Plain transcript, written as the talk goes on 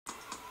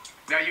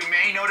Now you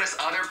may notice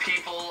other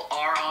people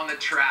are on the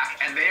track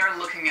and they are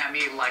looking at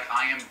me like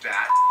I am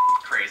that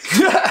crazy.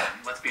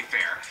 Let's be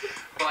fair.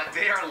 But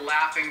they are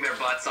laughing their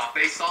butts off.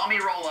 They saw me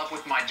roll up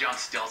with my jump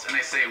stilts and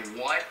they say,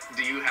 what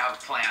do you have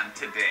planned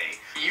today?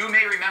 You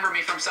may remember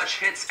me from such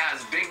hits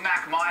as Big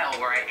Mac Mile,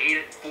 where I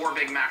ate 4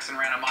 Big Macs and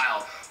ran a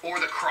mile, or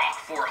the Croc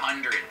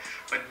 400.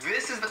 But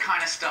this is the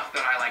kind of stuff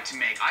that I like to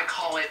make. I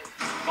call it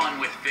fun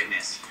with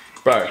fitness.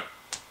 Bro,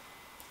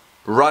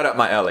 right up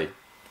my alley.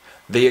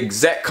 The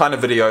exact kind of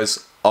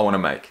videos I want to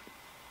make.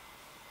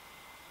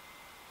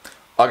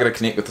 I gotta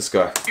connect with this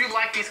guy. If you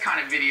like these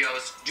kind of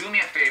videos, do me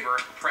a favor,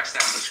 press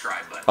that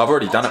subscribe button. I've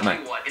already done it,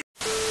 mate.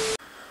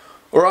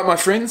 Alright my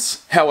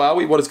friends, how are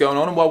we? What is going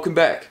on? And welcome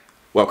back.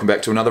 Welcome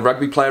back to another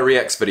Rugby Player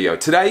Reacts video.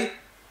 Today,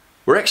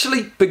 we're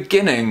actually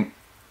beginning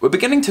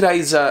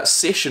today's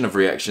session of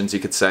reactions, you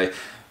could say,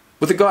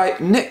 with a guy,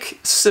 Nick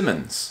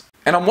Symmonds.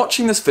 And I'm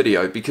watching this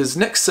video because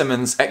Nick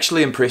Symmonds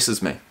actually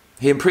impresses me.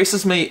 He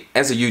impresses me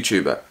as a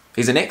YouTuber.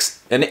 He's an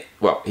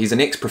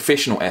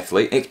ex-professional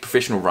athlete,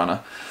 ex-professional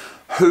runner,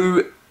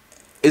 who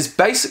is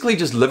basically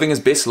just living his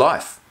best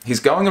life. He's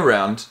going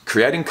around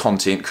creating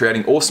content,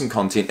 creating awesome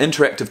content,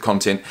 interactive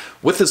content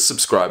with his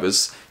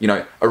subscribers, you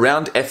know,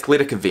 around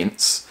athletic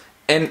events,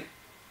 and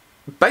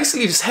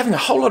basically just having a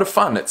whole lot of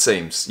fun, it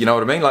seems. You know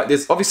what I mean? Like,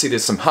 there's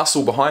some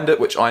hustle behind it,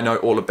 which I know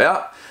all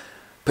about.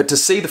 But to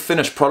see the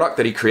finished product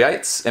that he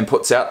creates and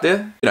puts out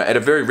there, you know, at a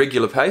very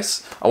regular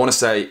pace, I want to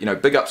say, you know,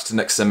 big ups to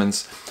Nick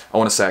Symmonds. I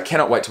want to say I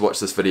cannot wait to watch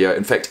this video.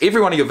 In fact,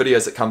 every one of your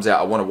videos that comes out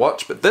I want to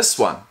watch, but this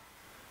one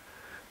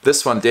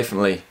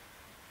definitely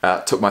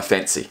took my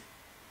fancy.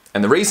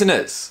 And the reason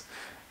is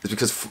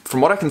because from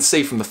what I can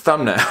see from the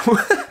thumbnail,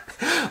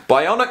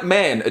 BIONIC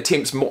Man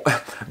attempts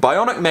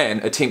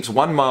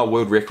 1 mile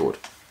world record.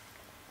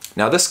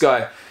 Now this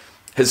guy,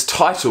 his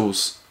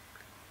titles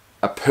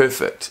are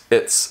perfect.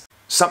 It's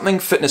something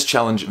fitness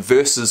challenge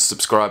versus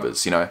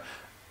subscribers, you know,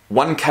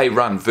 1K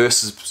run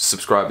versus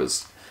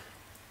subscribers,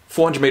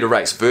 400 meter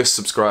race versus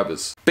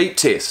subscribers, beep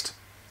test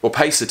or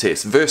pacer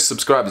test versus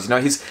subscribers. You know,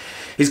 he's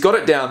got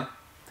it down.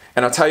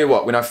 And I'll tell you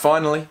what, when I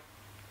finally,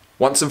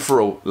 once and for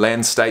all,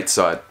 land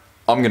stateside,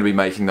 I'm going to be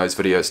making those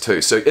videos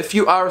too. So if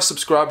you are a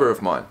subscriber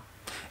of mine,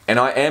 and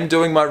I am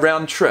doing my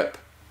round trip,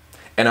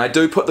 and I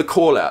do put the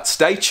call out,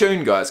 stay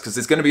tuned guys, because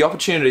there's going to be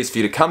opportunities for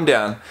you to come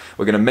down.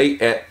 We're going to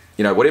meet at,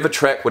 you know, whatever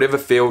track, whatever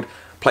field,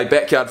 play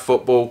backyard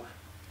football,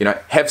 you know,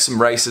 have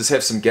some races,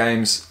 have some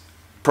games,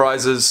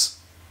 prizes,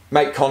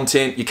 make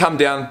content. You come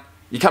down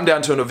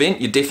to an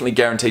event, you're definitely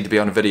guaranteed to be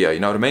on a video, you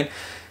know what I mean?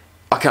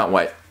 I can't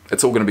wait.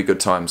 It's all going to be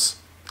good times.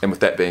 And with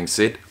that being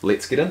said,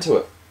 let's get into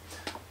it.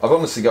 I've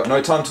honestly got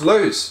no time to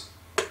lose.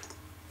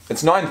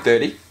 It's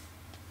 9:30.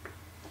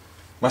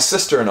 My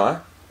sister and I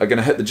are going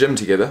to hit the gym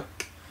together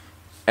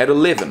at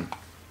 11.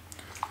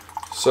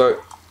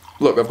 So,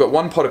 look, I've got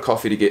 1 pot of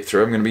coffee to get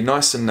through. I'm going to be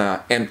nice and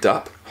amped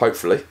up,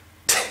 hopefully.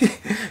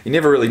 You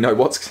never really know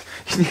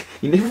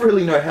you never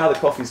really know how the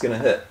coffee's going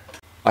to hit.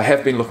 I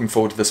have been looking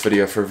forward to this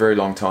video for a very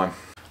long time.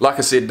 Like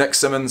I said, Nick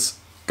Symmonds,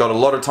 got a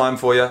lot of time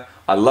for you.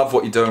 I love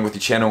what you're doing with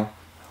your channel.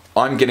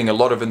 I'm getting a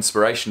lot of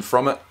inspiration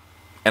from it,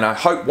 and I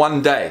hope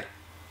one day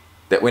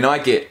that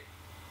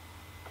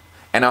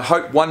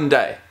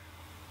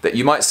that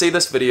you might see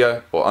this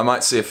video, or I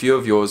might see a few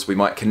of yours, we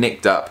might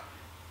connect up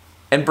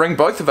and bring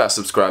both of our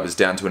subscribers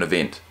down to an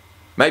event.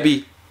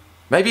 Maybe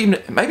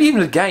even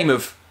a game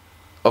of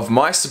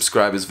my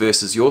subscribers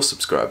versus your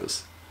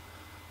subscribers.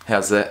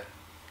 How's that?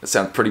 That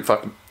sounds pretty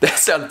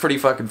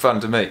fucking fun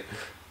to me.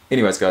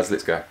 Anyways guys,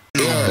 let's go.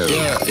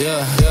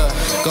 Yeah.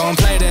 Go and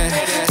play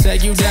that.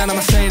 Take you down,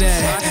 I'ma say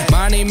that.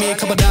 Mine need me a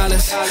couple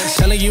dollars.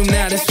 Telling you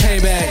now this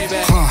payback.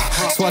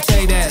 So I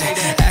take that.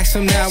 Ask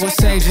them now what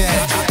say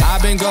that.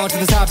 I've been going to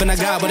the top and I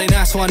got what they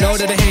not, so I know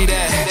that they hate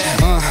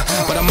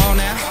that. But I'm on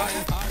now.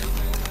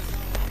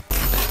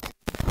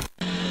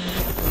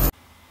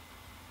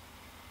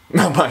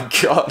 Oh my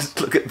god,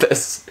 look at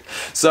this.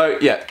 So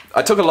yeah,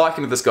 I took a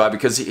liking to this guy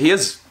because he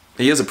is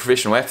a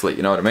professional athlete,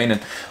 you know what I mean?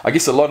 And I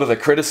guess a lot of the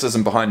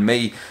criticism behind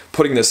me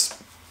putting this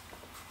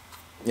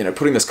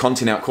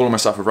content out, calling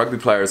myself a rugby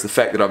player, is the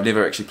fact that I've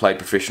never actually played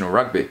professional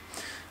rugby.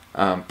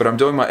 But I'm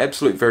doing my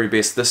absolute very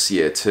best this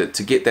year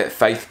to get that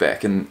faith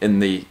back in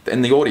the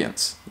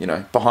audience, you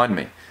know, behind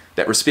me,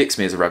 that respects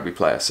me as a rugby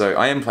player. So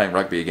I am playing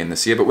rugby again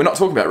this year, but we're not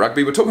talking about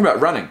rugby, we're talking about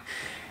running.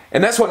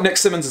 And that's what Nick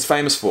Symmonds is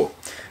famous for.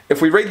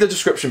 If we read the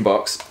description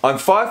box, I'm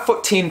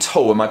 5'10"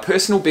 tall and my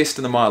personal best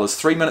in the mile is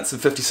 3 minutes and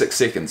 56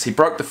 seconds. He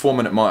broke the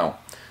 4-minute mile.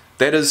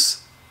 That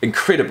is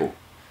incredible.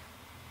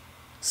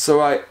 So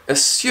I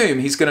assume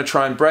he's going to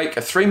try and break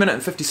a 3 minute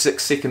and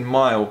 56 second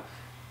mile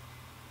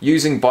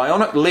using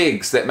bionic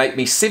legs that make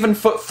me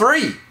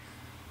 7'3".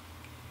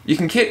 You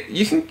can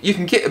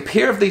get a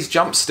pair of these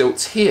jump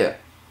stilts here.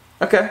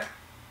 Okay,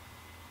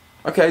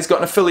 he's got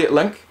an affiliate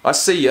link. I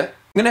see you. I'm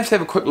going to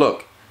have a quick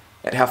look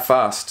at how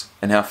fast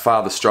and how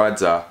far the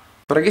strides are.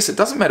 But I guess it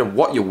doesn't matter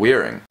what you're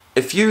wearing.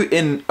 If you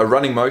in a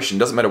running motion,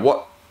 doesn't matter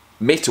what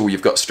metal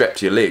you've got strapped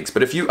to your legs,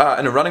 but if you are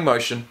in a running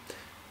motion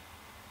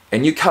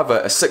and you cover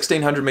a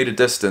 1600 meter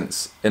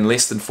distance in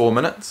less than 4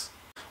 minutes,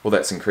 well,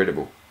 that's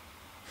incredible.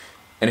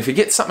 And if he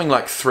gets something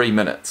like 3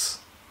 minutes,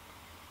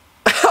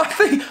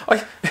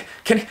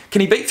 can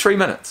he beat 3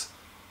 minutes?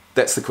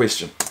 That's the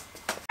question.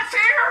 It's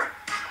here!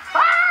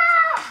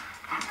 Ah!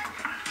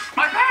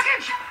 My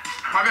package!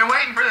 I've been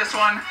waiting for this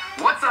one.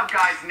 What's up,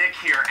 guys? Nick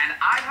here, and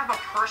I have a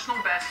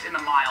personal best in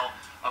the mile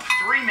of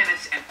 3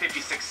 minutes and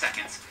 56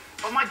 seconds.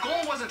 But my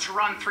goal wasn't to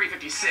run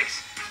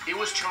 3:56. It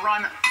was to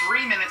run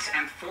 3 minutes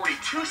and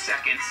 42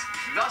 seconds,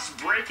 thus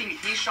breaking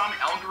Hisham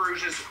El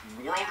Garouge's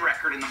world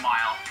record in the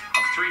mile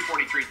of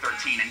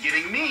 3:43.13 and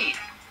giving me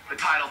the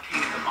title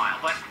King of the Mile.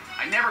 But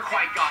I never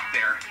quite got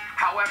there.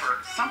 However,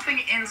 something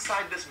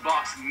inside this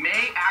box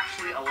may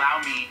actually allow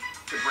me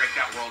to break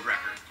that world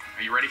record.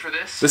 Are you ready for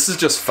this? This is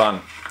just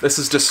fun. This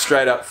is just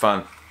straight up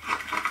fun.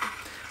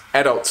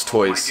 Adults'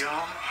 toys. Oh my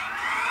God.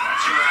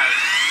 That's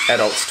right.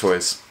 Adults'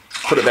 toys.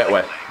 Put it that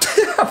way.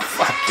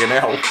 Fucking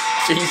hell.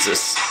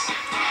 Jesus.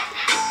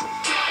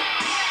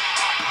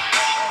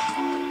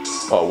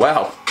 Oh,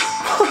 wow.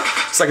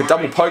 It's like a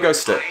double pogo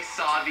stick. I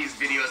saw these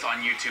videos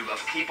on YouTube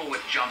of people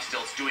with jump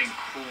stilts doing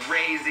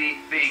crazy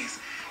things.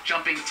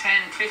 Jumping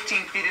 10,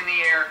 15 feet in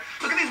the air.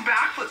 Look at these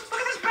backflips.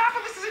 Look at this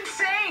backflip. This is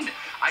insane.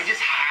 I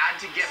just had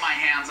to get my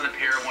hands on a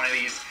pair of one of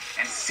these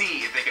and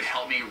see if they could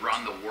help me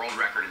run the world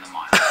record in the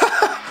mile.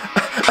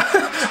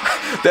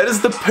 That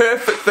is the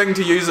perfect thing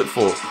to use it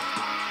for.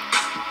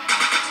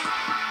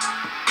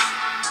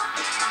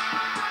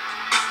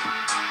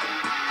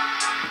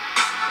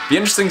 Be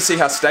interesting to see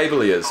how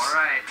stable he is. All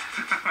right.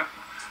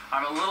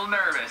 I'm a little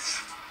nervous.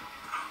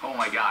 Oh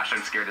my gosh,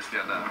 I'm scared to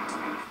stand up.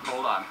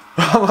 Hold on.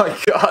 Oh my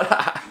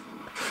god.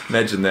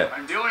 Imagine that.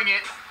 I'm doing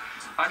it.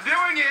 I'm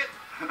doing it.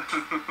 I'm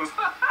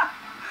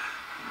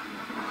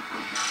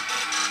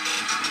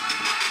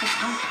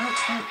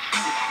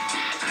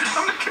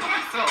gonna kill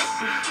myself.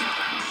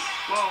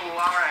 Whoa,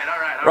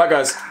 alright. Right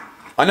guys,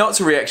 I know it's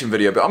a reaction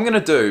video, but I'm going to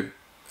do,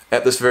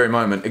 at this very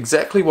moment,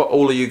 exactly what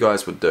all of you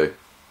guys would do.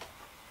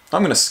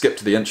 I'm going to skip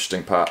to the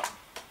interesting part.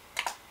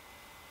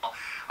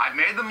 I've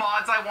made the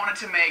mods I wanted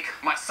to make.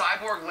 My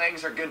cyborg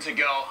legs are good to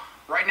go.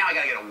 Right now I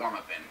gotta get a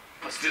warm-up in.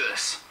 Let's do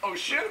this. Oh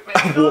shoot,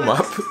 man. Warm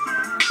up.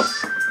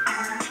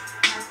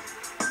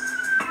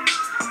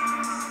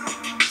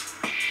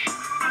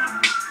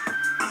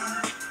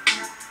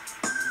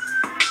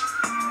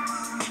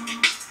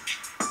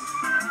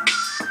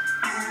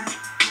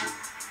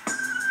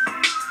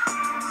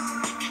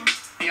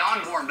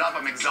 Beyond warmed up,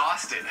 I'm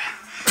exhausted.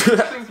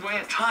 This thing's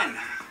weighing a ton.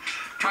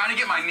 Trying to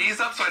get my knees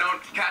up so I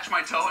don't catch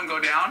my toe and go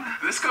down.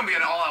 This is gonna be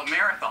an all-out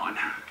marathon.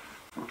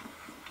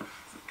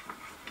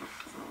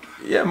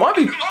 Yeah, it might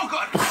be. Oh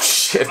god! Oh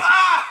shit.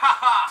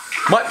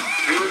 Might.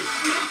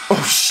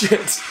 Oh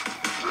shit.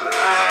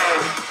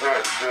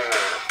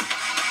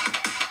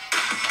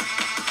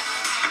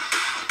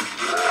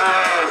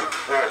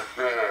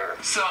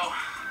 So,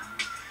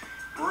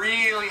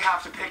 really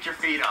have to pick your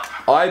feet up.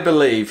 I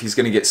believe he's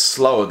going to get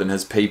slower than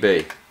his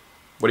PB.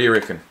 What do you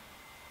reckon?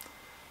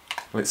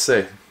 Let's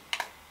see.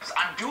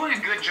 I'm doing a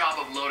good job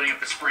of loading up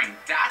the spring.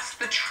 That's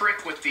the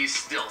trick with these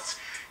stilts.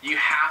 You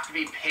have to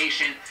be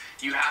patient.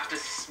 You have to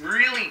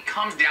really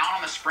come down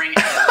on the spring.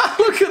 And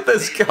Look at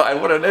this guy,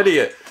 what an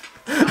idiot.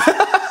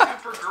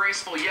 Super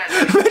graceful yet.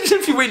 Imagine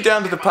if you went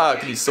down to the park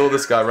and you saw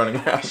this guy running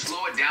around.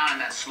 Slow it down in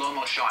that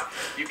slow-mo shot.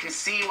 You can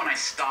see when I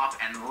stop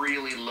and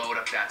really load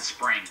up that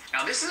spring.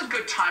 Now this is a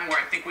good time where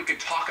I think we could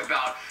talk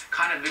about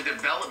kind of the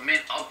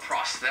development of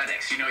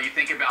prosthetics. You know, you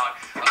think about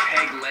a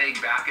peg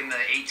leg back in the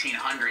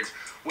 1800s.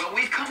 Well,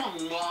 we've come a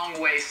long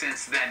way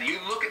since then. You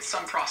look at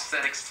some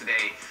prosthetics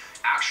today,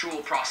 actual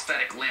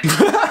prosthetic limbs.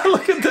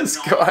 Look at this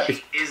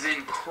guy. Is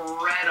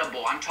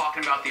incredible. I'm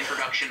talking about the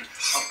introduction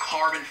of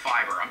carbon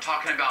fiber. I'm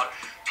talking about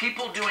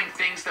people doing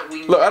things that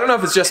we... Look, I don't know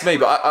if it's just me,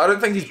 but I don't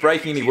think he's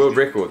breaking any world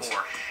records.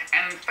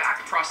 And in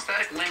fact,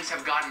 prosthetic limbs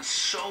have gotten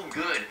so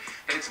good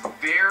that it's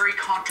very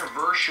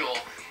controversial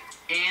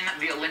in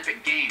the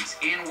Olympic Games,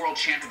 in World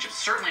Championships,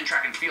 certainly in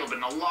track and field, but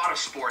in a lot of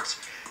sports.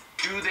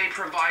 Do they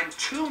provide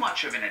too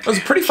much of an advantage? It was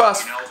a pretty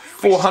fast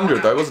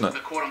 400 though, wasn't it? The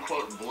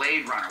quote-unquote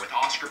Blade Runner with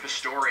Oscar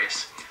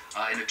Pistorius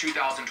in the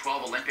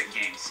 2012 Olympic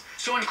Games.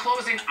 So in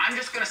closing, I'm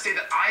just going to say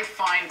that I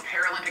find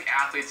Paralympic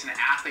athletes and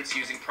athletes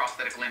using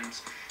prosthetic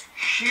limbs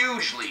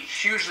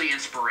hugely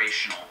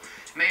inspirational.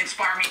 And they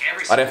inspire me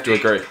every single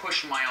day to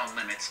push my own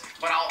limits.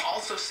 But I'll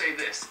also say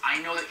this,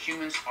 I know that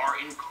humans are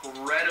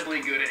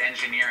incredibly good at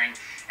engineering,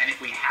 and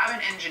if we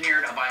haven't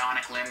engineered a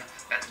bionic limb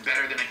that's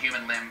better than a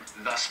human limb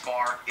thus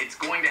far, it's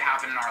going to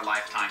happen in our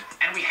lifetime,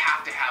 and we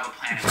have to have a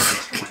plan in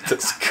place for when that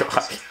time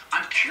comes.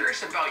 I'm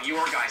curious about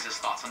your guys'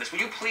 thoughts on this. Will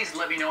you please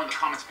let me know in the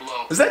comments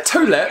below? Is that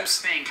 2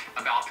 laps? What do you think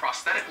about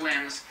prosthetic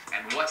limbs,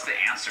 and what's the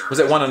answer? Was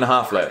it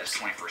 1.5 laps?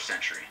 21st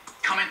century.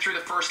 Coming through the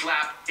first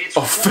lap, it's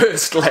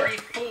first lap.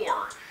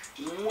 34.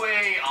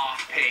 Way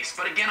off pace,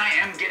 but again, I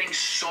am getting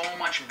so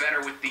much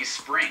better with these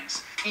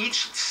springs.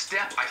 Each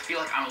step, I feel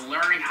like I'm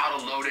learning how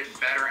to load it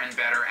better and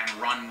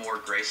run more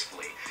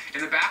gracefully.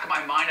 In the back of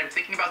my mind, I'm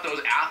thinking about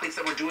those athletes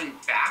that were doing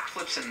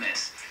backflips in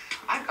this.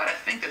 I've got to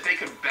think that they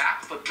could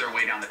backflip their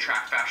way down the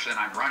track faster than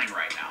I'm running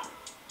right now.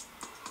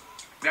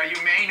 Now you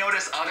may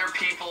notice other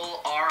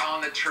people are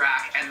on the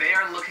track and they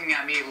are looking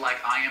at me like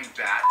I am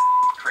that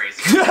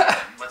crazy.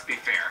 Let's be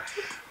fair.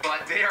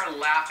 But they are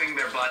laughing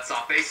their butts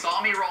off. They saw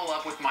me roll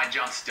up with my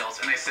jump stilts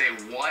and they say,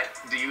 what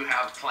do you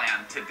have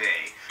planned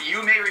today?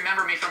 You may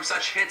remember me from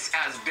such hits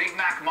as Big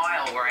Mac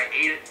Mile, where I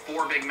ate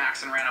 4 Big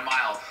Macs and ran a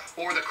mile,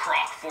 or the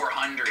Croc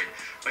 400.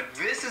 But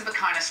this is the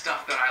kind of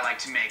stuff that I like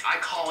to make. I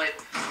call it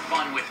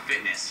fun with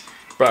fitness.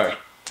 Bro,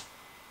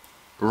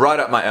 right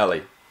up my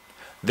alley.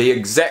 The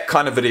exact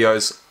kind of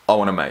videos I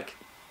want to make.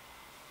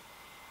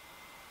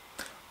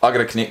 I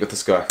gotta connect with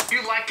this guy. If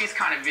you like these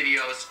kind of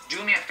videos,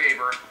 do me a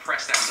favor,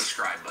 press that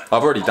subscribe button.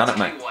 I've already done it,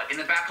 mate. I'll tell you what, in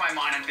the back of my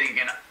mind I'm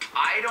thinking,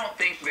 I don't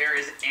think there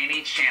is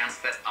any chance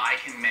that I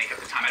can make up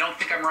the time. I don't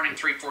think I'm running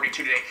 3:42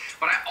 today,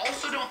 but I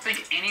also don't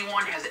think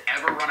anyone has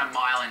ever run a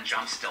mile in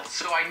jump stilts.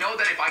 So I know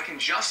that if I can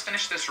just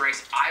finish this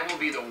race, I will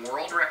be the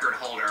world record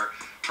holder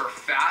for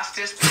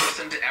fastest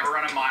person to ever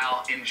run a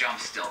mile in jump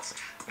stilts.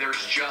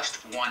 There's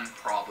just one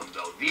problem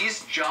though.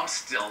 These jump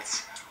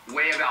stilts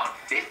weigh about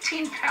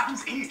 15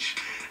 pounds each.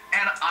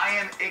 And I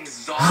am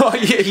exhausted. Oh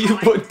yeah, you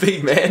would be,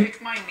 man.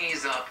 Pick my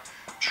knees up,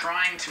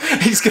 trying to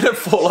make He's gonna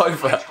fall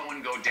over. my toe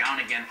and go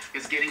down again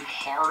is getting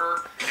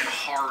harder and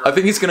harder. I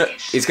think he's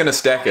gonna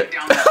stack it.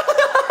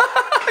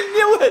 I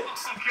knew it.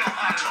 Oh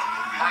God,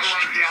 I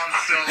went down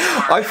so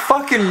hard. I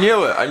fucking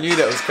knew it. I knew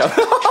that was coming.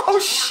 Oh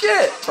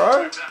shit,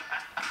 bro.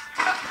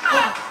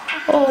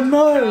 Oh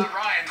no.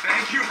 Ryan,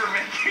 thank you for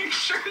making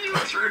sure you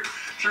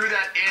threw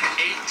that in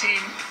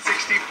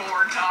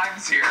 1864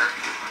 times here.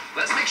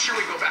 Let's make sure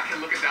we go back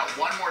and look at that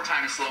one more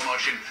time in slow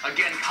motion.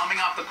 Again, coming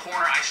off the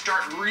corner, I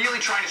start really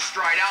trying to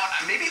stride out,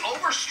 maybe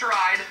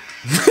overstride,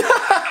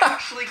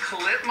 actually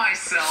clip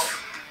myself.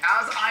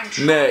 As I'm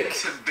trying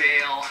to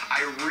bail,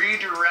 I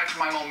redirect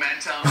my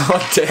momentum. Oh,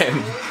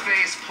 damn. Full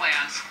face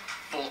plant,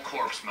 full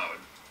corpse mode.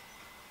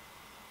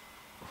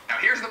 Now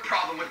here's the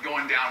problem with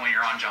going down when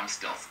you're on jump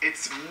stilts.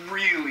 It's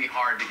really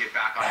hard to get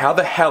back on. How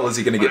the hell is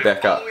he going to get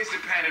back up? I've always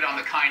depended on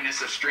the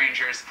kindness of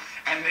strangers,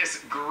 and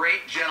this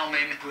great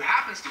gentleman, who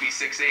happens to be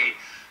 6'8",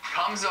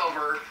 comes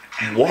over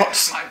and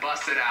lifts my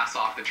busted ass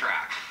off the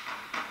track.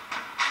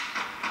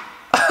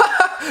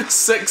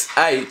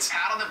 6'8".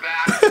 Pat on the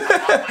back,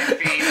 I'm on my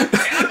feet,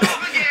 and I'm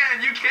up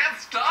again. You can't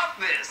stop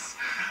this.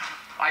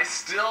 I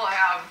still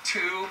have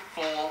 2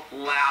 full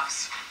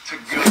laps to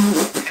go.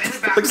 And in the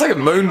back, looks like a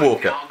moonwalker.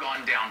 I've now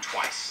gone down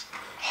twice.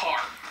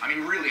 Hard. I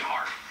mean, really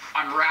hard.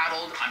 I'm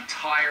rattled. I'm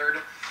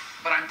tired.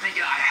 But I'm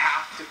thinking I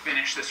have to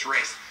finish this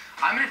race.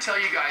 I'm going to tell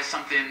you guys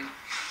something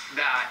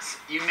that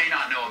you may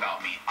not know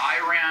about me. I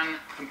ran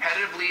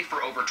competitively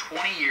for over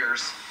 20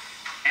 years,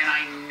 and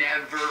I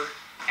never,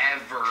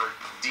 ever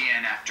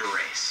DNF'd a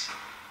race.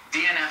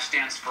 DNF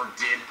stands for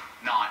did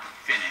not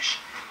finish.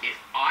 If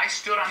I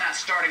stood on that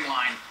starting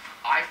line,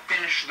 I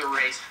finished the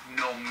race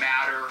no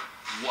matter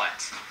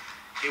what.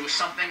 It was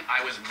something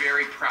I was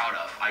very proud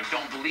of. I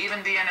don't believe in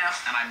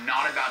DNFs, and I'm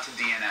not about to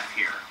DNF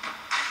here.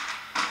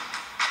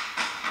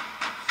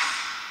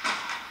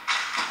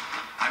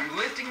 I'm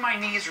lifting my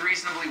knees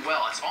reasonably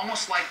well. It's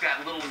almost like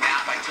that little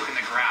nap I took in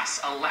the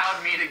grass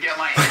allowed me to get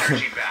my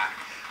energy back.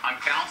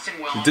 I'm bouncing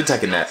well. You did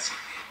take a nap.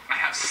 I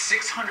have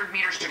 600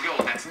 meters to go.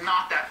 That's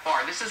not that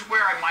far. This is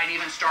where I might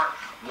even start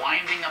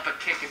winding up a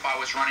kick if I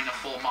was running a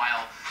full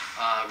mile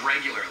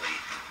regularly.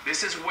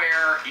 This is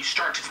where you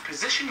start to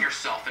position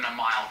yourself in a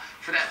mile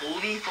for that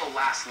lethal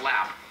last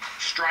lap.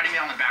 Striding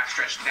down the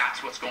backstretch,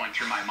 that's what's going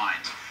through my mind.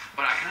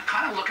 But I can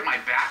kind of look at my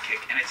back kick,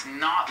 and it's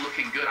not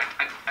looking good. I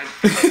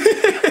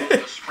can't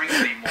move those springs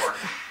anymore,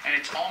 and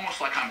it's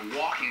almost like I'm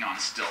walking on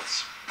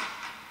stilts.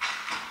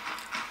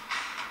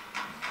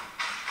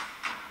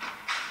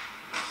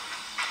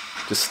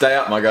 Just stay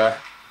up, my guy.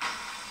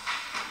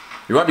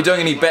 You won't be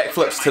doing any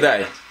backflips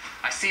today,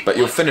 but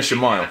you'll finish a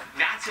mile.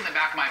 That's in the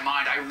back of my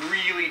mind. I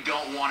really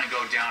don't want to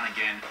go down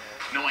again,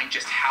 knowing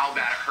just how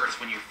bad it hurts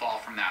when you fall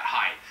from that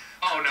height.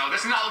 Oh no,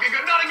 this is not looking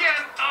good. Not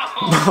again!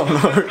 Oh,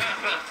 no.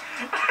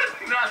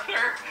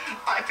 Another.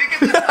 I think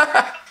it's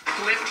a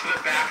clip to the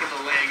back of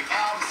the leg.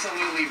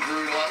 Absolutely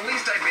brutal. At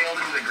least I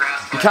bailed into the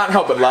grass. You can't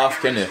help but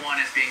laugh, can you? This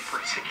one is being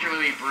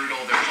particularly brutal.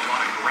 There's a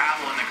lot of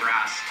gravel in the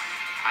grass.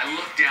 I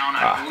look down.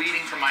 I'm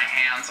bleeding from my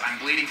hands.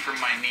 I'm bleeding from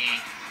my knee.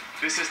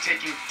 This is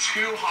taking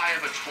too high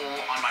of a toll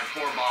on my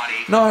poor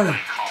body. No. I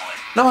call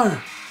it.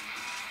 No.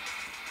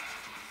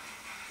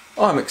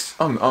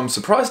 I'm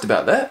surprised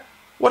about that.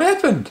 What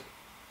happened?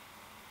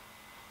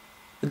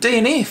 The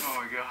DNF.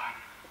 Oh my God.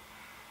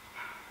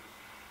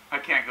 I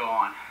can't go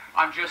on.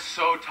 I'm just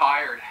so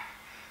tired.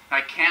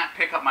 I can't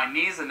pick up my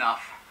knees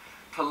enough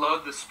to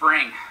load the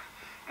spring,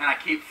 and I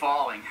keep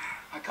falling.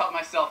 I cut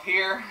myself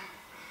here.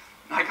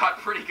 I got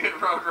pretty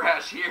good road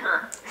rash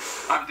here.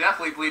 I'm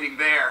definitely bleeding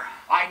there.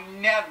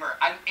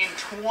 In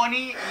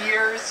 20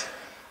 years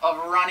of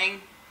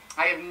running,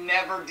 I have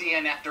never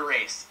DNF'd a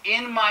race.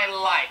 In my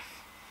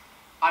life,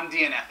 I'm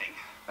DNFing.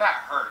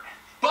 That hurt.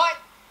 But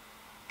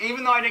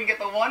even though I didn't get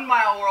the 1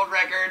 mile world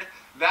record,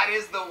 that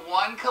is the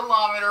 1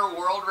 kilometer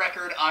world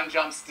record on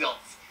jump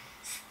stilts.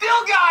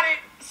 Still got it!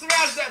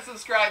 Smash that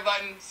subscribe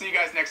button. See you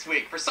guys next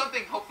week for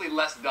something hopefully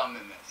less dumb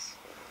than this.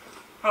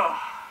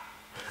 Oh,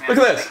 man, look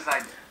at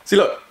this. See,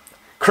 look.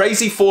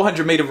 Crazy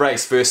 400 meter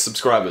race versus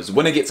subscribers.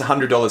 Winner gets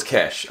 $100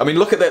 cash. I mean,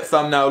 look at that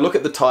thumbnail. Look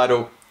at the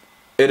title.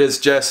 It is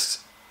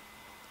just...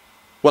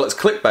 well, it's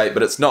clickbait,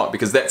 but it's not,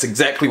 because that's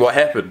exactly what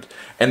happened.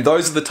 And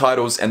those are the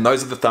titles, and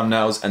those are the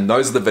thumbnails, and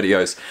those are the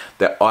videos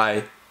that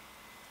I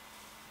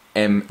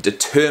am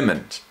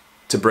determined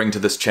to bring to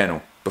this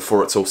channel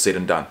before it's all said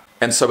and done.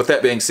 And so with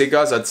that being said,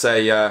 guys, I'd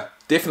say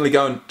definitely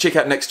go and check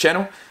out Nick's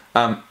channel.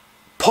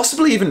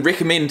 Possibly even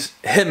recommend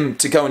him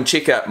to go and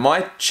check out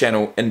my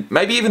channel, and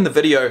maybe even the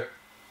video,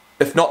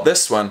 if not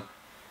this one,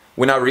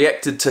 when I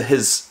reacted to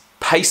his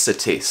pacer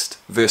test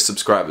versus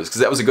subscribers,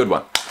 because that was a good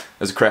one. It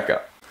was a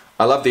cracker.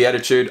 I love the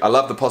attitude, I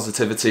love the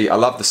positivity, I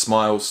love the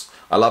smiles,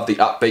 I love the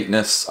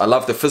upbeatness, I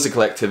love the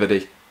physical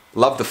activity,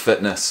 love the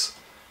fitness.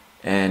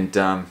 And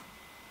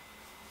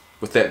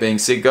with that being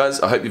said,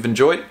 guys, I hope you've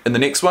enjoyed. In the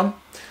next one,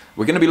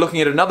 we're going to be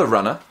looking at another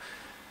runner,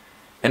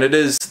 and it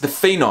is the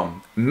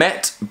Phenom,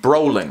 Matt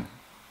Broling.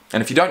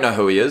 And if you don't know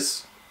who he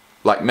is,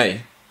 like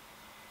me,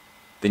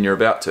 then you're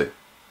about to.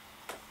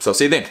 So I'll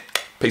see you then.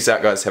 Peace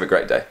out, guys. Have a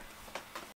great day.